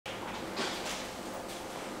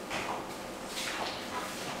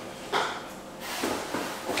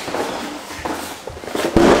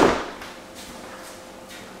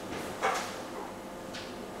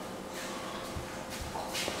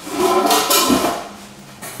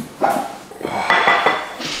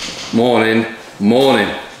Morning.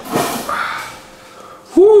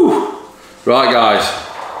 Whew. Right guys,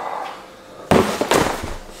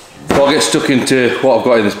 before I get stuck into what I've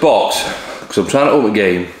got in this box, because I'm trying to up the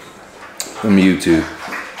game on my YouTube.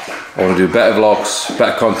 I want to do better vlogs,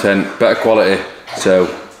 better content, better quality, so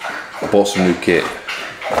I bought some new kit.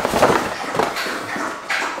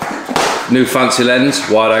 New fancy lens,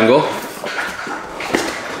 wide angle.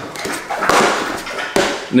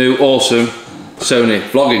 New awesome Sony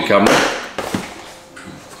vlogging camera.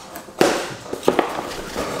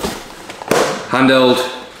 Handheld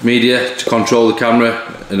media to control the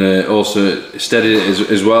camera and also steady it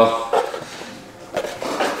as well.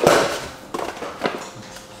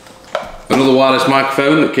 Another wireless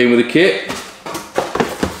microphone that came with the kit.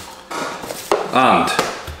 And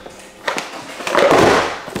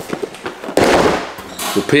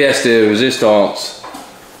the PSD resistance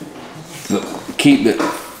that keep the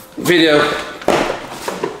video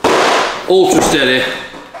ultra steady.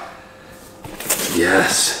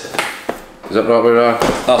 Yes. Is that the right way around?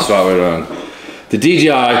 That's the right way around. The DJI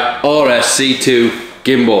RS-C2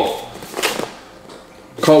 gimbal.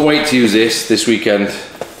 Can't wait to use this weekend.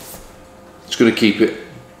 It's going to keep it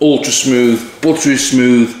ultra smooth, buttery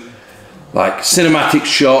smooth, like cinematic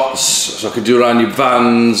shots, so I can do around your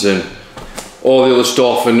vans and all the other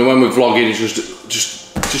stuff. And when we're vlogging, it's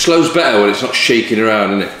just loads better when it's not shaking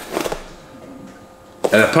around, isn't it?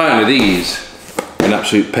 And apparently these are an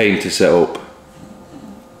absolute pain to set up.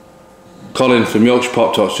 Colin from Yorkshire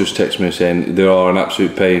Pop Tops just texted me saying they are an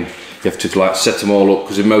absolute pain. You have to like set them all up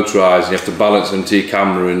because they're motorised and you have to balance them to your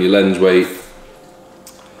camera and your lens weight.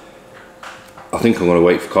 I think I'm going to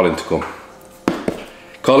wait for Colin to come.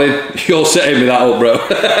 Colin, you're setting me that up, bro.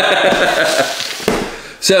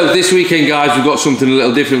 So this weekend guys, we've got something a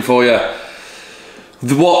little different for you.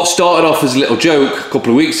 What started off as a little joke a couple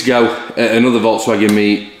of weeks ago at another Volkswagen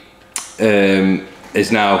meet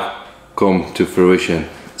is now come to fruition.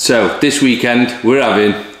 So this weekend we're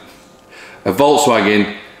having a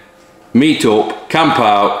Volkswagen meet-up, camp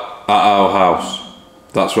out at our house.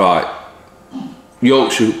 That's right.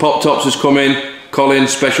 Yorkshire Pop Tops is coming. Colin,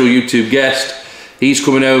 special YouTube guest. He's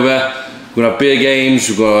coming over. We're gonna have beer games.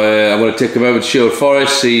 I'm gonna take him over to Sherwood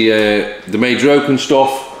Forest, see the major open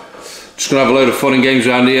stuff. Just gonna have a load of fun and games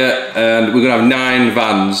around here, and we're gonna have 9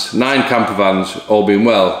 vans, 9 camper vans, all being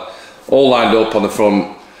well, all lined up on the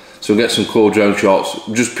front. So we'll get some cool drone shots.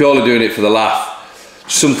 Just purely doing it for the laugh.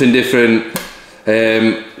 Something different.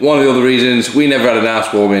 One of the other reasons, we never had an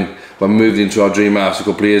housewarming when we moved into our dream house a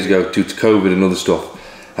couple of years ago due to COVID and other stuff.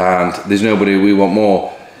 And there's nobody we want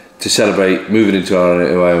more to celebrate moving into our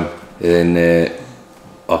home than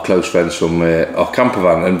our close friends from our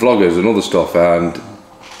campervan and vloggers and other stuff. And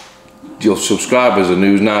your subscribers and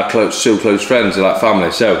who's now so close friends, they're like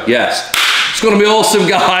family. So yes, it's going to be awesome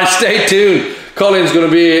guys, stay tuned. Colin's going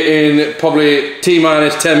to be in probably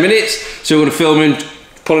T-minus 10 minutes, so we're going to film him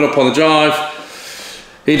pulling up on the drive.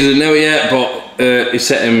 He doesn't know it yet, but he's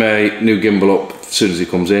setting a new gimbal up as soon as he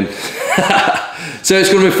comes in. So it's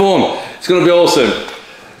going to be fun, it's going to be awesome.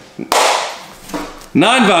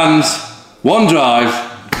 9 vans, 1 drive,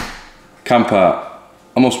 camp out.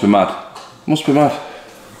 I must be mad, must be mad,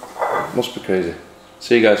 must be crazy.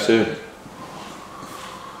 See you guys soon.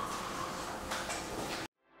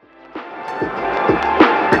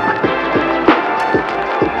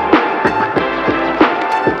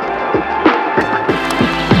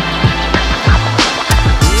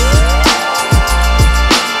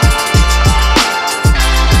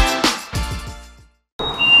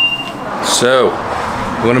 So,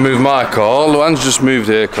 we're going to move my car. Luann's just moved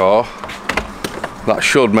her car. That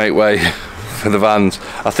should make way for the vans.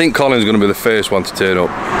 I think Colin's going to be the first one to turn up.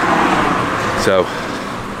 So,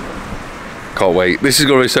 can't wait. This is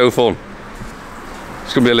going to be so fun.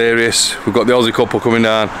 It's going to be hilarious. We've got the Aussie couple coming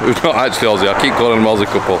down. We're not actually Aussie, I keep calling them Aussie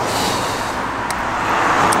couple.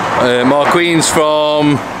 Marqueen's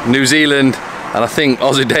from New Zealand, and I think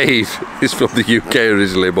Aussie Dave is from the UK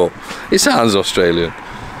originally, but it sounds Australian.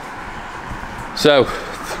 So,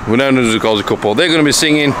 we're known as a Aussie couple. They're going to be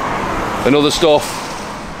singing and other stuff.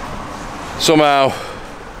 Somehow,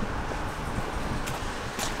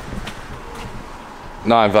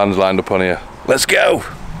 9 vans lined up on here. Let's go!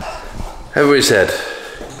 Everybody said,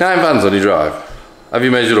 9 vans on your drive. Have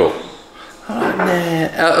you measured up? I'm like,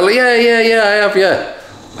 nah. Yeah, I have, yeah.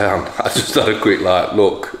 I just had a quick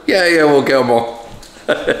look. Yeah, we'll get them on.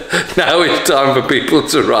 Now it's time for people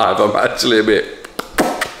to arrive. I'm actually a bit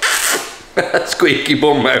squeaky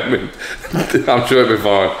bum moment. I'm sure it'll be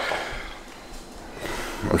fine.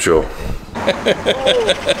 I'm sure.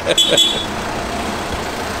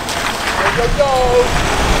 Go.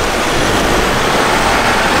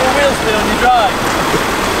 tailspin on your drive.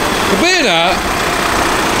 A bit of that.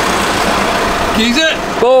 Keys it.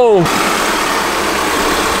 Boom.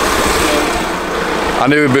 I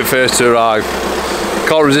knew he'd be first to arrive.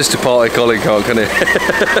 Can't resist a party, Colin can't, can he?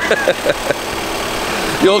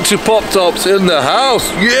 Yorkshire Pop Tops in the house.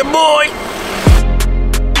 Yeah, boy.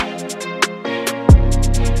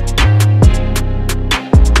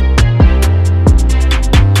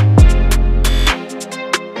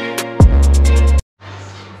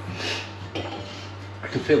 I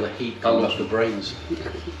can feel the heat coming off the brains.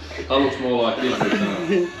 That looks more like this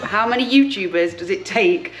now. How many YouTubers does it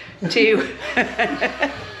take to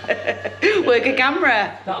work a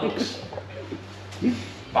camera? That looks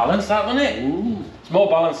balanced, that, wasn't it? Ooh. It's more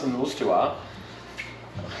balanced than those two are.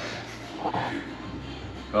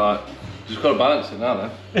 Right, just got to balance it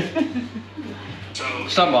now then.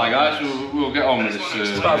 Stand by, guys, we'll get on with this.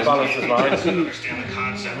 It's about as balanced as mine.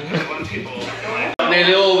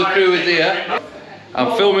 Nearly all the crew is here.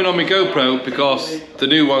 I'm filming on my GoPro because the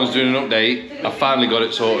new one's doing an update. I finally got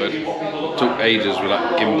it sorted. Took ages with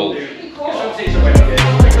that gimbal.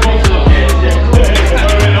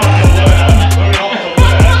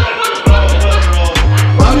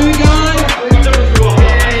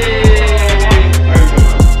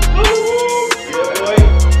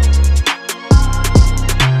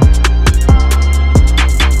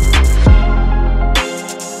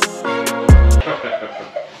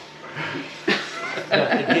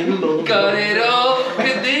 Got it all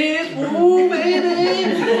with this, woo baby,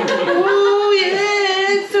 woo yeah,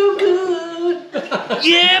 it's so good,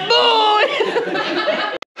 yeah boy.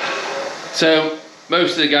 So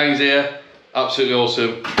most of the gang's here, absolutely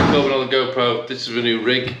awesome. Filming on the GoPro. This is a new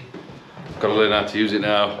rig. Got to learn how to use it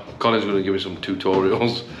now. Colin's going to give me some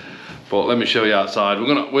tutorials, but let me show you outside.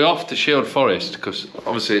 We're off to Sherwood Forest because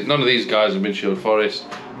obviously none of these guys have been to Sherwood Forest.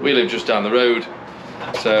 We live just down the road,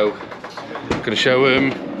 so I'm going to show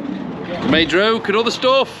them Major Oak and other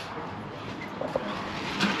stuff.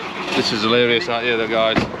 This is hilarious out here though,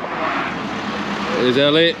 guys. Here's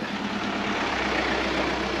Elliot.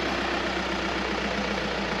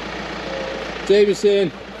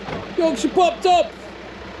 Davison. Yorkshire Pop Tops.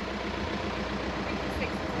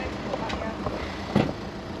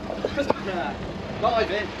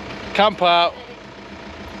 Campout.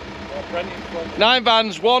 9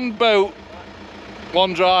 vans, 1 boat,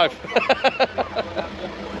 1 drive.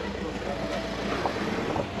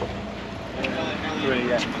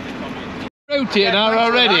 Rotating now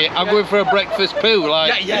already. I'm going for a breakfast poo,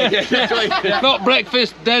 like Yeah. not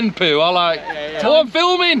breakfast then poo. I like. Oh, I'm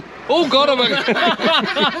filming. Oh God, I'm.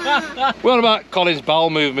 What about Colin's bowel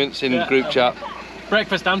movements in group chat?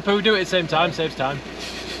 Breakfast and poo, do it at the same time, saves time.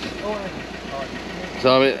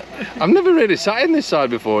 So I mean, I've never really sat in this side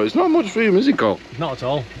before. It's not much room, is it, Col? Not at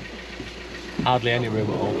all. Hardly any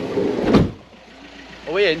room at all.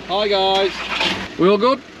 Are we in? Hi guys. We all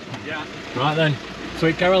good? Yeah. Right then.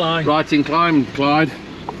 Sweet Caroline. Right inclined, Clyde.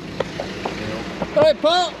 Hey,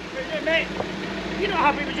 Paul. Mate, you're not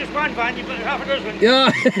happy with just one van, you've got half a dozen.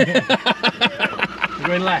 Yeah. We're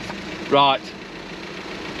going left. Right.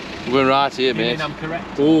 We're going right here, mate. I'm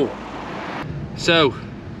correct. Oh. So,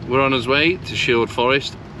 we're on our way to Sherwood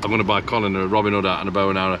Forest. I'm going to buy Colin a Robin Hood hat and a bow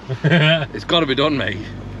and arrow. It's got to be done, mate.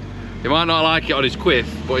 He might not like it on his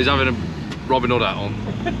quiff, but he's having a Robin Hood hat on.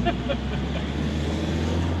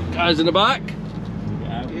 Guys in the back.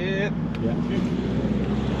 Yeah.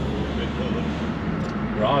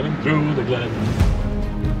 Riding through the glen.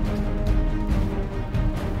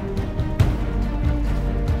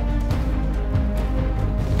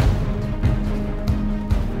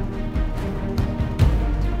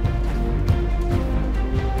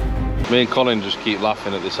 Me and Colin just keep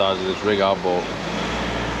laughing at the size of this rig I bought.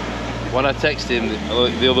 When I texted him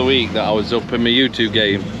the other week that I was up in my YouTube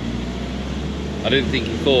game, I didn't think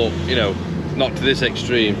he thought, you know, not to this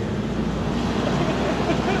extreme.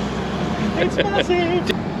 It's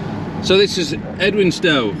massive. So this is Edwin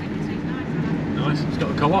Stowe. Nice, it's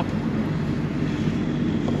got a co-op.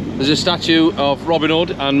 There's a statue of Robin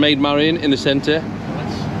Hood and Maid Marian in the centre.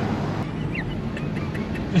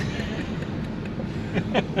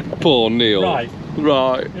 Poor Neil. Right.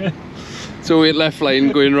 Right. Yeah. So we're left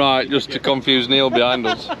lane going right just to confuse Neil behind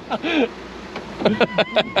us.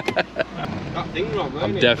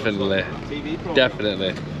 I'm definitely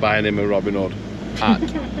buying him a Robin Hood hat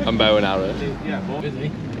and bow and arrow. Yeah,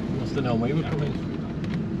 busy. Must have known we were coming.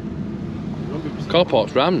 Car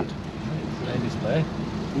park's rammed. Main display.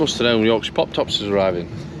 Must have known Yorkshire Pop Tops is arriving.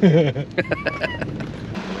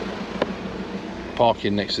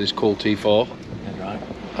 Parking next to this cool T4. Yeah, right.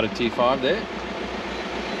 Had a T5 there.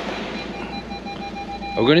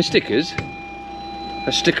 Are we going to stickers?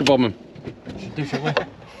 Let's sticker bomb him. Do shall we?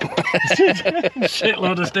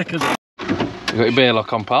 Shitload of stickers. You got your beer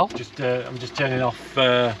lock on, pal? I'm just turning off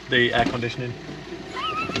the air conditioning.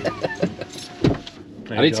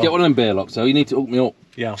 I need to get one of them beer locks though. You need to hook me up.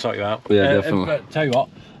 Yeah, I'll sort you out. Yeah, definitely. Tell you what,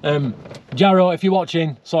 Jarrow, if you're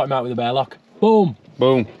watching, sort him out with a bear lock. Boom.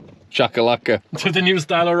 Boom. Shakalaka. To the new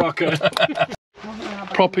style of rocker.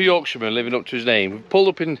 Proper Yorkshireman living up to his name. We've pulled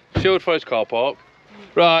up in Sherwood Forest car park.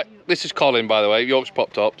 Right, this is Colin, by the way, Yorkshire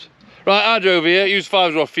Pop Tops. Right, I drove here, used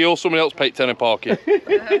 5 off fuel, someone else paid 10 in parking. No,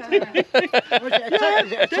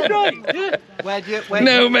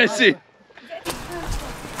 Messi.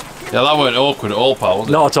 Yeah, that weren't awkward at all, pal, was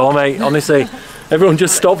it? Not at all, mate, honestly. Everyone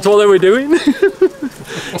just stopped what they were doing.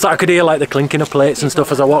 So I could hear like the clinking of plates and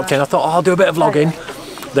stuff as I walked in. I thought, oh, I'll do a bit of vlogging.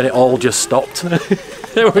 Then it all just stopped.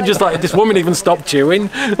 They were just like, this woman even stopped chewing.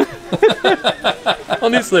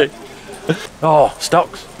 Honestly. Oh,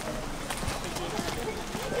 stocks.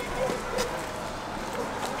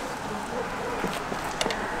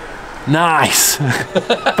 Nice.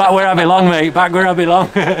 Back where I belong, mate. Back where I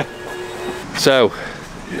belong. So,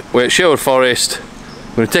 we're at Sherwood Forest.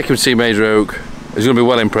 We're going to take him to see Major Oak. He's going to be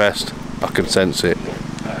well impressed. I can sense it.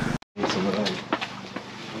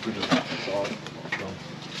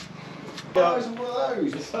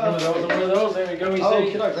 One of those, there we go,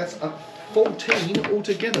 you see. That's 14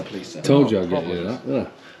 altogether, please, sir. Told you I'd get you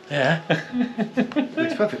that. Yeah.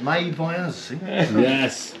 It's perfect, made by us, see?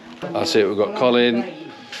 Yes. That's it, we've got Colin,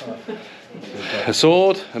 a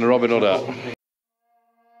sword and a Robin Hood hat.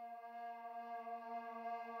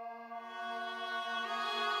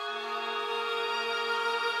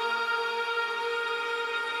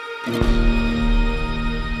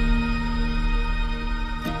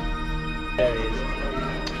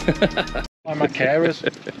 I'm my carers.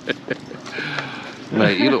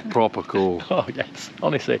 Mate, you look proper cool. Oh yes,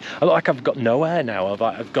 honestly. I look like I've got no hair now.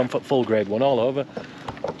 I've gone for full grade 1 all over.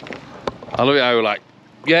 I love it how you're like,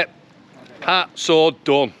 yep, hat, sword,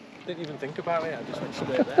 done. Didn't even think about it, I just went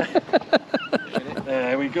straight there.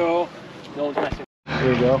 There we go. No one's messing.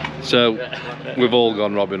 Here we go. So, we've all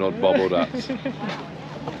gone Robin Hood, Bob Hood hats.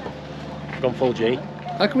 Gone full G.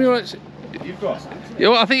 How come you're like... You've got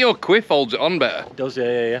I think your quiff holds it on better. It does,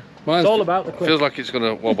 yeah. Mine's It's all about the quiff. Feels like it's going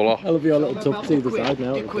to wobble off. I love your little tub to the side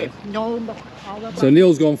now. So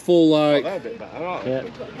Neil's gone full like Yeah.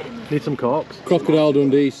 Need some corks. Crocodile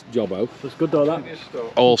Dundee jobbo. That's good though, that.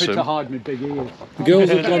 Awesome. To hide my big ears. The girls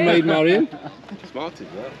have gone Maid Marian. smarted,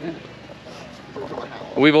 yeah.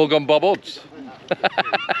 We've all gone Bob Hoods.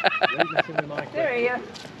 There he is.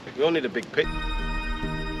 We all need a big pit.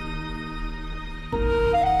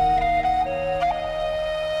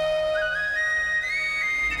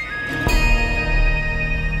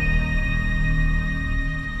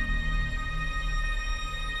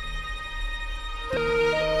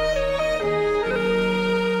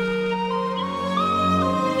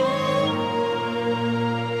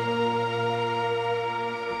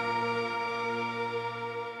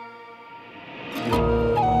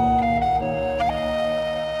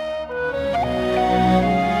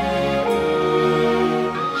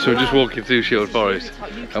 So we're just walking through Sherwood Forest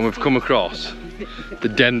and we've come across the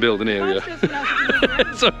den building area.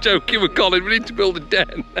 So I'm joking with Colin, we need to build a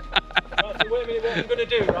den. Right, so wait a minute, what I'm going to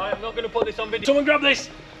do, right? I'm not going to put this on video. Someone grab this!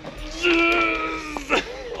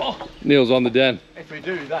 Oh. Neil's on the den. If we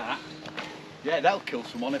do that, yeah, that'll kill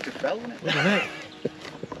someone if it fell, won't it?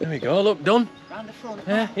 There we go, look, done. Round the front.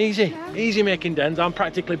 Yeah, easy. Easy making dens. I'm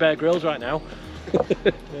practically Bear Grylls right now.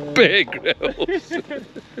 Big grills.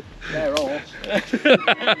 They're all. Right,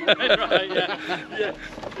 yeah.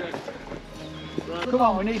 Come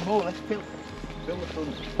on, we need more. Let's fill the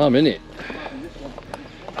front. I'm in it.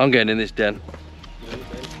 I'm getting in this den.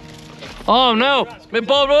 Oh no, my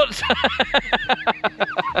Bob Hoods.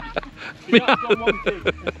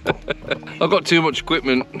 I've got too much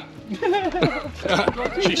equipment.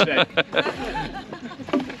 She said.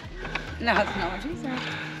 No, that's not what she said.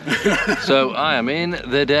 So I am in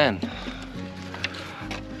the den.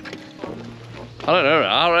 I don't know.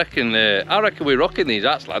 I reckon we're rocking these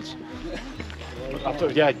hats, lads.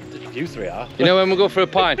 Yeah, you three are. You know when we go for a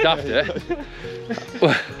pint after?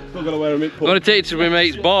 Not gonna wear them in I'm going to take you to my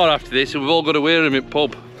mate's bar after this, and we've all got to wear them in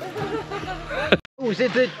pub. Oh, is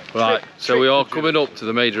it the Right, so we are coming up to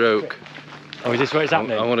the Major Oak. Oh, is this where it's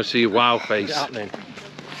happening? I want to see wow Is face. it happening?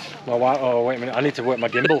 Well, wow, oh, wait a minute. I need to work my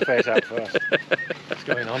gimbal face out first. What's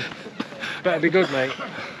going on? Better be good, mate.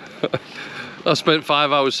 I spent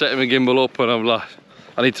 5 hours setting my gimbal up, and I'm like,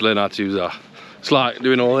 I need to learn how to use that. It's like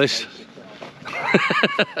doing all this.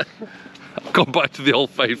 I've gone back to the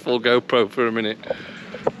old faithful GoPro for a minute.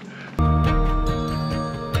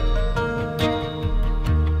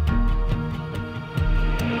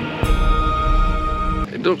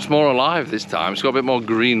 looks more alive this time. It's got a bit more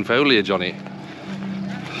green foliage on it.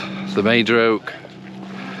 It's the major oak.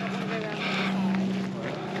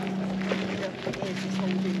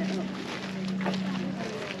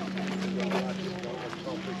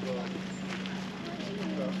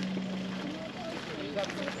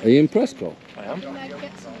 Are you impressed, Cole? I am. Do you know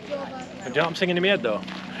what I'm singing in my head though?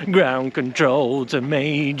 Ground control to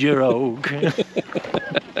Major Oak.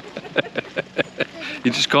 You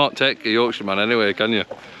just can't take a Yorkshire man anyway, can you?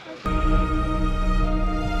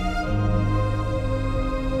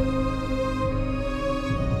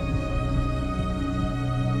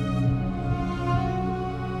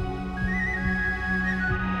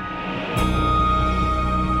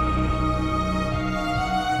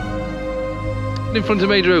 In front of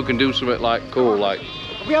Major Oak and do something like cool, like.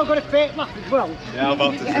 Have we all got a fake laugh as well? Yeah, I'm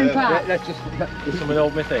about to say. Let's just. Someone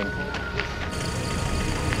hold me thing.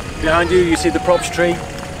 Behind you see the props tree.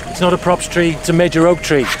 It's not a props tree, it's a Major Oak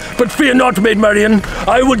tree. But fear not, Maid Marian,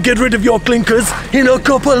 I will get rid of your clinkers in a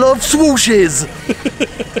couple of swooshes.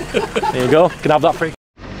 There you go, can I have that free?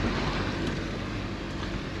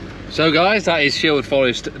 So guys, that is Sherwood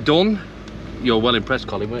Forest done. You're well impressed,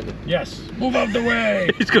 Colin, weren't you? Yes, move out the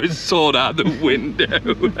way. He's got his sword out the window.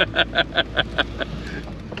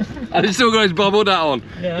 And he's still got his bobble hat on.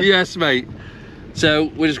 Yeah. Yes, mate.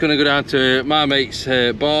 So we're just going to go down to my mate's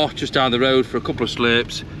bar just down the road for a couple of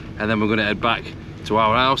slurps, and then we're going to head back to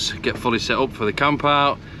our house, get fully set up for the camp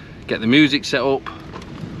out, get the music set up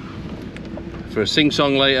for a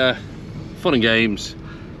sing-song later, fun and games,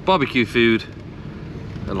 barbecue food,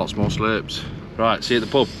 and lots more slurps. Right, see you at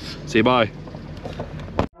the pub. See you, bye.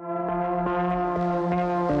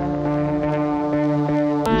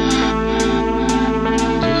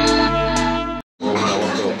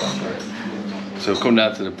 So come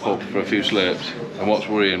down to the pub for a few slurps, and what's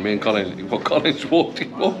worrying me and Colin, Colin's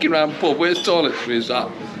walking around the pub with his toilets with his hat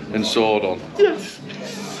and sword on. Yes.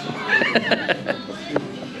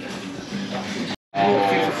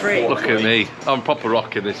 Look at me, I'm proper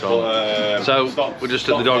rocking this on. So we're just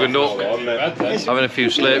at the Dog and Duck, having a few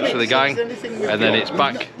slurps for the gang, and then it's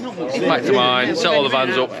back to mine, set all the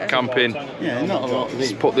vans up for camping,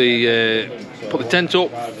 put the tent up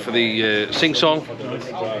for the sing-song,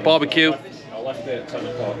 barbecue.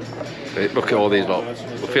 Look at all these lot.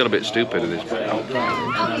 We feel a bit stupid in this.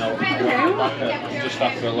 Just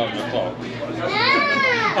after 11 o'clock.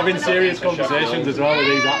 Having serious conversations as well with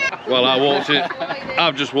these apps. Well,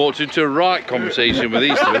 I've just walked into a right conversation with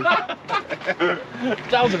these two.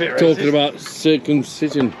 Sounds a bit racist. Talking about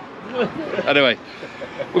circumcision. Anyway,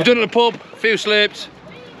 we've done it at the pub, a few slurps.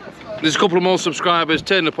 There's a couple of more subscribers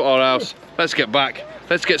turning up at our house. Let's get back.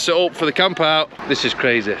 Let's get set up for the camp out. This is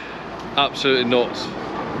crazy. Absolutely nuts.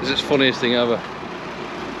 This is the funniest thing ever.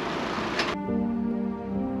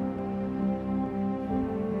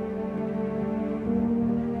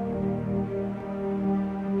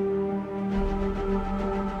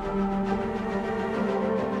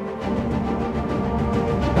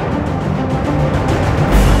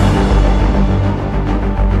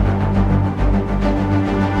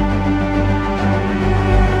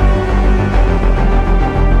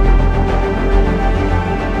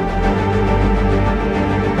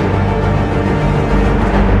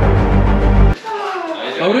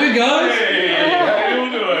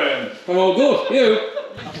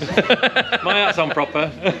 My hat's on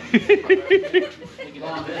proper.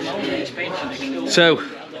 So,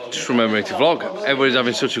 just remembering to vlog. Everybody's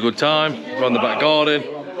having such a good time. We're on the back garden.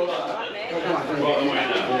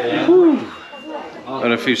 Woo.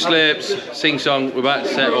 And a few slurps, sing-song, we're about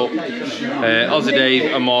to set up. Aussie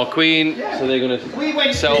Dave and Mark Queen, so they're going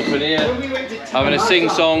to set up in here. Having a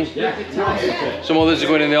sing-song. Some others are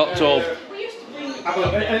going in the hot tub.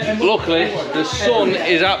 Luckily, the sun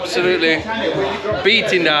is absolutely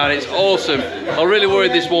beating down. It's awesome. I really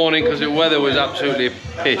worried this morning because the weather was absolutely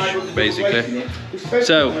pish, basically.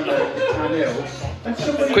 So,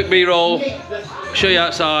 quick B-roll, show you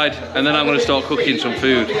outside, and then I'm going to start cooking some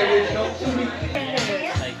food. It's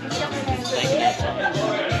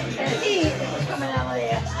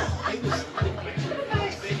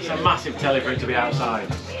a massive telly for it to be outside.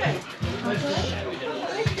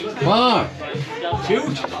 Wow. It's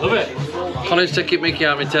huge. Love it. Colin's taking Mickey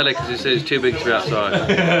out of my telly because he says it's too big to be outside.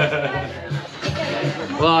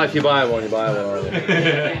 Well, if you buy one, you buy one.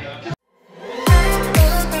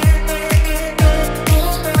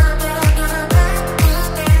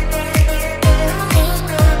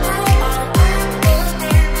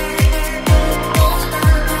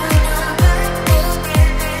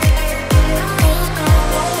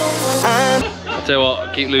 I'll tell you what,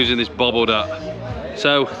 I keep losing this bobbled hat.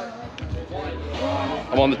 So,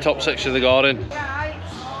 I'm on the top section of the garden.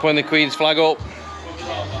 putting the Queen's flag up.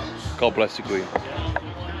 God bless the Queen.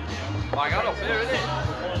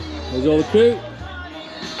 There's all the crew.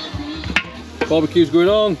 Barbecue's going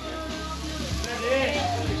on.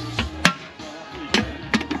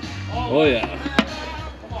 Oh yeah.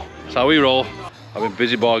 That's how we roll. I've been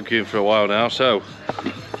busy barbecuing for a while now, so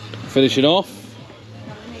finishing off.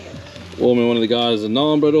 Warming one of the guys the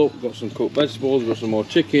naan bread up. Got some cooked vegetables, got some more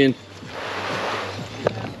chicken.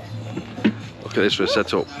 Look at this for a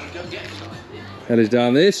setup. Head is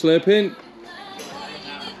down there, slurping.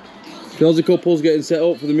 The Aussie couple's getting set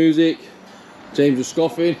up for the music. James was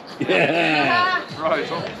scoffing. Yeah! Right,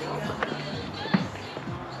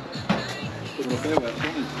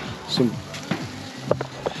 some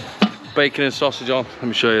bacon and sausage on. Let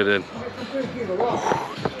me show you then.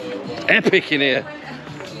 Epic in here.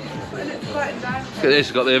 Look at this,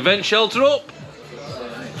 we've got the event shelter up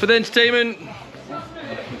for the entertainment.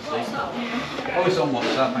 Oh, it's on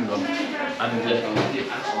WhatsApp, hang on.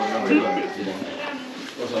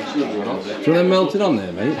 Do you want them melted on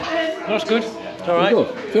there, mate? That's good. It's alright.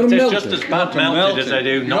 It's just as bad melted as I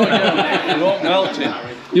do not melted. You want melting?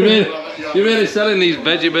 You're really selling these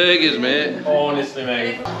veggie burgers, mate. Honestly,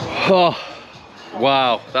 mate. Oh,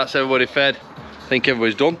 wow, that's everybody fed. I think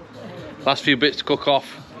everybody's done. Last few bits to cook off.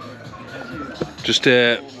 Just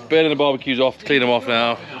burning the barbecues off, to clean them off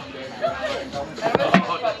now.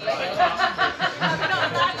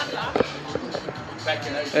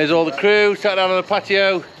 There's all the crew sat down on the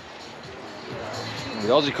patio. The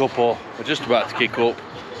Aussie couple are just about to kick up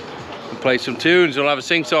and play some tunes. We'll have a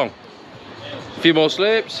sing-song. A few more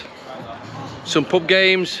slips, some pub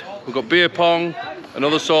games. We've got beer pong and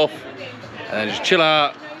other stuff. And then just chill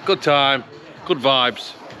out, good time, good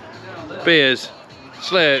vibes, beers,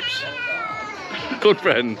 slips, good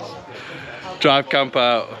friends. Drive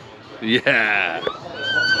Campout, yeah.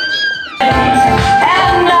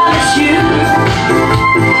 And I miss you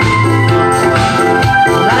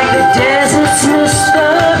like the desert's mist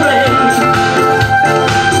of rain.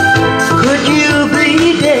 Could you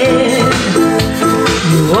be dead?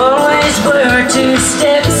 You always were 2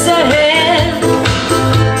 steps ahead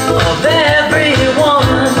of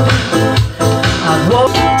everyone. I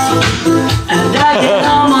woke and I can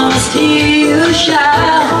almost hear you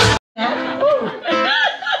shout.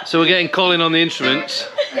 So we're getting Colin on the instruments.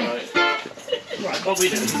 What we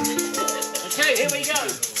do? Okay, here we go.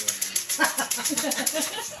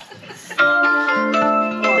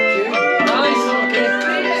 Nice, okay.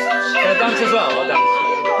 Can I dance as well? Or dance?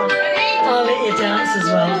 I'll let you dance as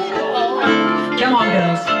well. Come on,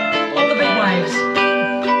 girls. All the big waves.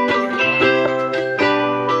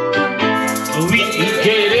 We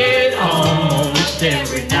get it almost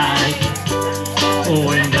every night.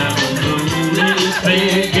 When the moon is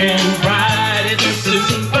big and bright, it's a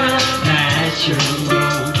supernatural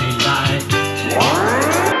delight.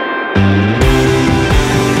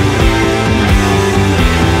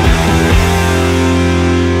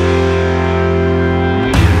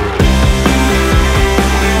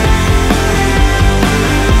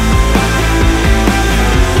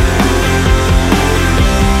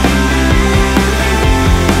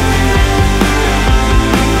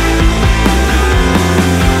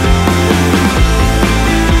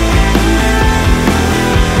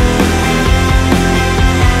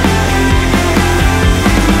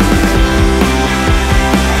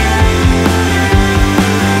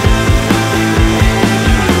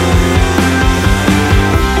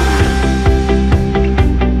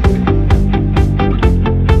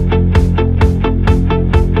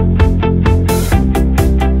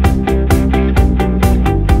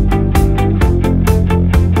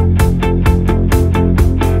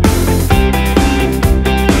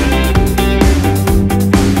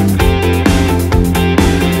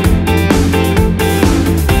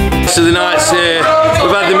 So the night's here,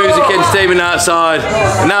 we've had the music entertainment outside,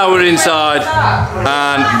 now we're inside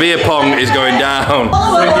and beer pong is going down.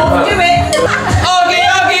 Do it! Oggy,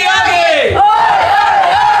 oggy, oggy!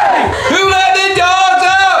 Who let the dogs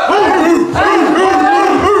out?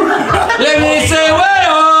 Let me say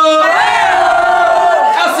way-oh!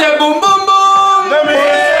 I said boom, boom, boom! Let me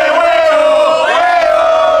say way-oh! Way-oh!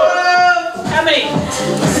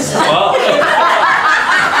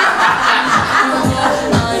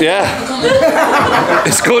 Yeah,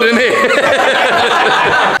 it's good, isn't it?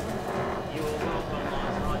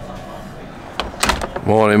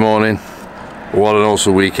 Morning, morning. What an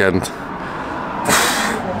awesome weekend.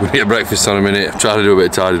 We're gonna get breakfast in a minute. Try to do a bit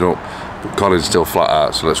of tidying up, but Colin's still flat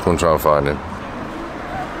out, so let's go and try and find him.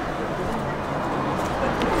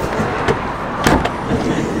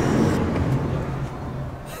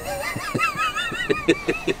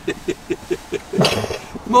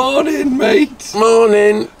 Morning, mate.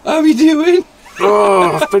 Morning. How are you doing?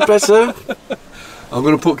 Oh, a bit better. I'm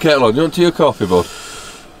going to put kettle on. Do you want your coffee, bud?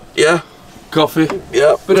 Yeah. Coffee?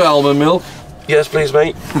 Yeah. Bit of almond milk? Yes, please,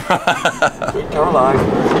 mate. Sweet Caroline.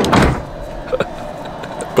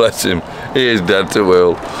 Bless him. He is dead to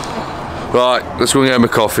will. Right, let's go and get him a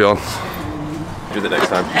coffee on. Do it the next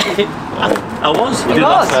time. I was. You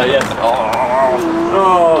was? Yeah.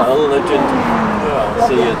 Oh, legend. Oh,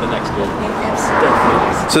 see you at the next one.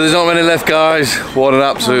 So there's not many left, guys. What an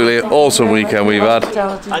absolutely awesome weekend we've had.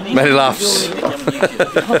 Many laughs.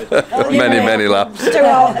 many laughs.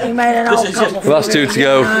 Last two to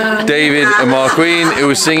go. David and Marqueen, who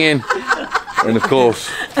was singing. And of course,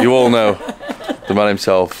 you all know the man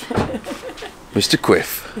himself, Mr.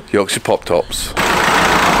 Quiff, Yorkshire Pop Tops.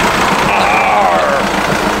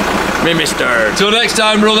 Me, mister. Till next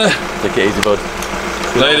time, brother. Take it easy, bud.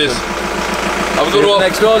 Ladies, have a good one.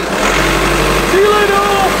 Next one. See you later.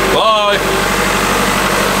 Bye.